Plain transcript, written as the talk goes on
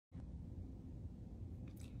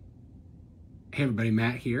Hey everybody,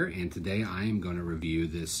 Matt here, and today I am going to review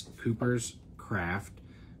this Cooper's Craft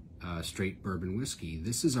straight bourbon whiskey.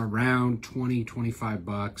 This is around 25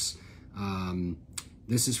 bucks.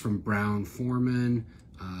 This is from Brown-Forman.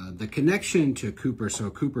 The connection to Cooper, so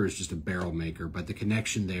Cooper is just a barrel maker, but the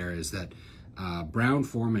connection there is that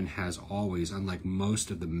Brown-Forman has always, unlike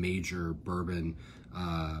most of the major bourbon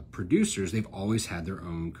producers, they've always had their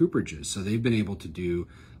own cooperages. So they've been able to do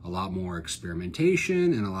a lot more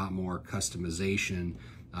experimentation and a lot more customization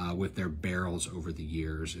with their barrels over the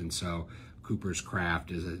years. And so Cooper's Craft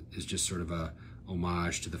is just sort of a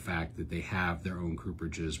homage to the fact that they have their own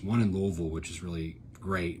cooperages, one in Louisville, which is really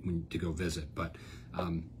great to go visit. But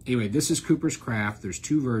anyway, this is Cooper's Craft. There's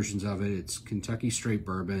two versions of it. It's Kentucky straight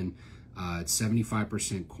bourbon. It's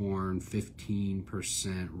 75% corn,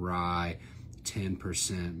 15% rye,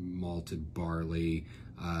 10% malted barley.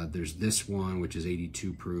 There's this one, which is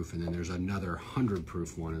 82 proof, and then there's another 100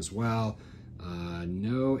 proof one as well.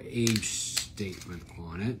 No age statement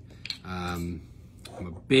on it. I'm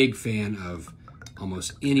a big fan of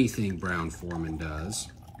almost anything Brown-Forman does,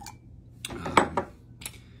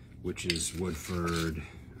 which is Woodford,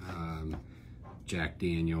 Jack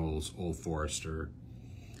Daniels, Old Forester.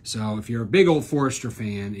 So if you're a big Old Forester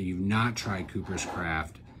fan and you've not tried Cooper's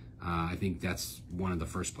Craft, I think that's one of the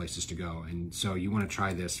first places to go. And so you want to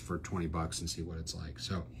try this for 20 bucks and see what it's like.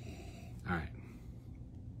 So, all right.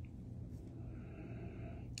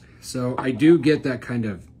 So I do get that kind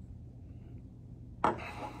of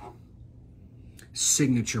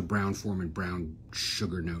signature Brown-Forman brown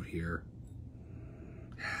sugar note here.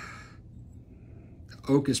 The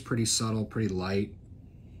oak is pretty subtle, pretty light.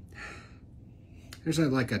 There's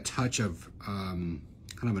like a touch of kind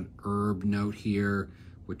of an herb note here,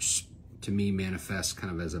 which to me manifests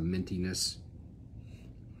kind of as a mintiness.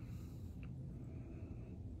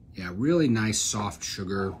 Yeah, really nice soft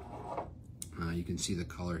sugar. You can see the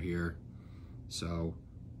color here. So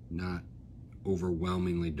not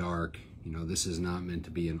overwhelmingly dark. You know, this is not meant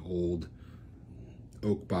to be an old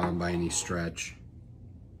oak bomb by any stretch.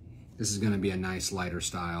 This is going to be a nice lighter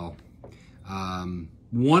style.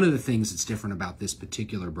 One of the things that's different about this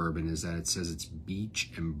particular bourbon is that it says it's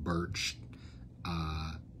beech and birch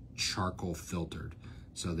charcoal filtered.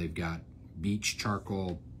 So they've got beech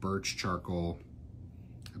charcoal, birch charcoal.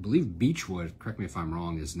 I believe beechwood, correct me if I'm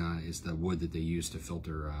wrong, is the wood that they use to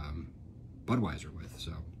filter Budweiser with.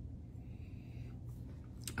 So,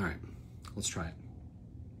 all right, let's try it.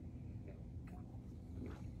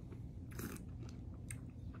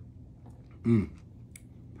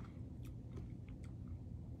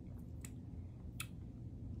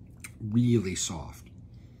 Really soft,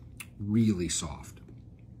 really soft.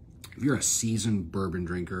 If you're a seasoned bourbon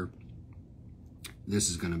drinker, this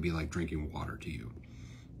is going to be like drinking water to you.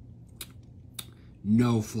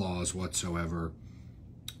 No flaws whatsoever.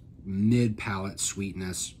 Mid-palate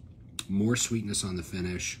sweetness, more sweetness on the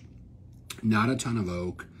finish, not a ton of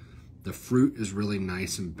oak. The fruit is really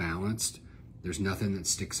nice and balanced. There's nothing that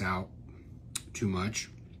sticks out too much.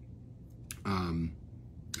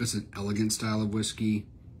 It's an elegant style of whiskey.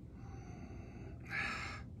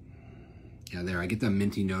 Yeah, there, I get that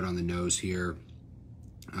minty note on the nose here.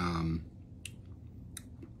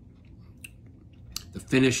 The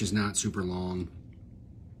finish is not super long.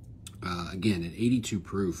 Again, at 82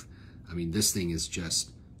 proof, I mean, this thing is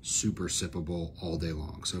just super sippable all day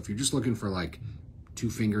long. So if you're just looking for like 2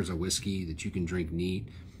 fingers of whiskey that you can drink neat,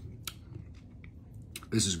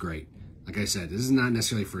 this is great. Like I said, this is not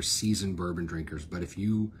necessarily for seasoned bourbon drinkers, but if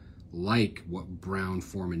you like what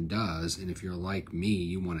Brown-Forman does, and if you're like me,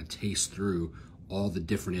 you want to taste through all the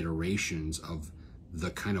different iterations of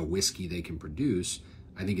the kind of whiskey they can produce,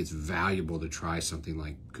 I think it's valuable to try something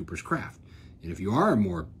like Cooper's Craft. And if you are a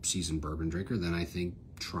more seasoned bourbon drinker, then I think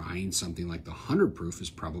trying something like the 100 proof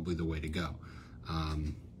is probably the way to go.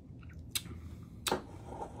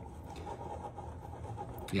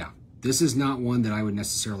 Yeah, this is not one that I would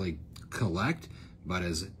necessarily collect, but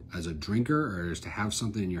as a drinker, or as to have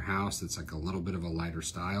something in your house that's like a little bit of a lighter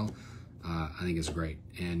style, I think it's great.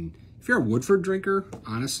 And if you're a Woodford drinker,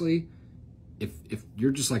 honestly, if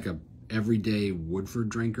you're just like a everyday Woodford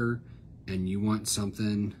drinker and you want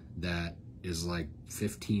something that is like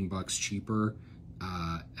 15 bucks cheaper,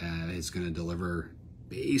 it's going to deliver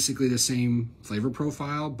basically the same flavor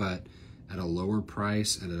profile, but at a lower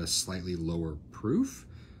price and at a slightly lower proof.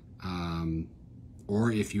 Or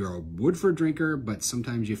if you're a Woodford drinker, but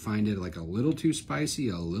sometimes you find it like a little too spicy,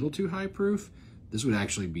 a little too high proof, this would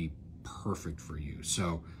actually be perfect for you.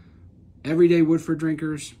 So everyday Woodford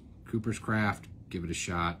drinkers, Cooper's Craft, give it a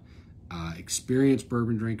shot. Experienced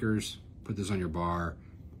bourbon drinkers, put this on your bar,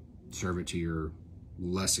 serve it to your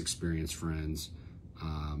less experienced friends.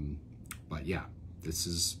 But yeah,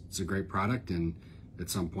 it's a great product, and at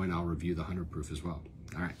some point I'll review the 100 proof as well.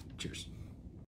 All right, cheers.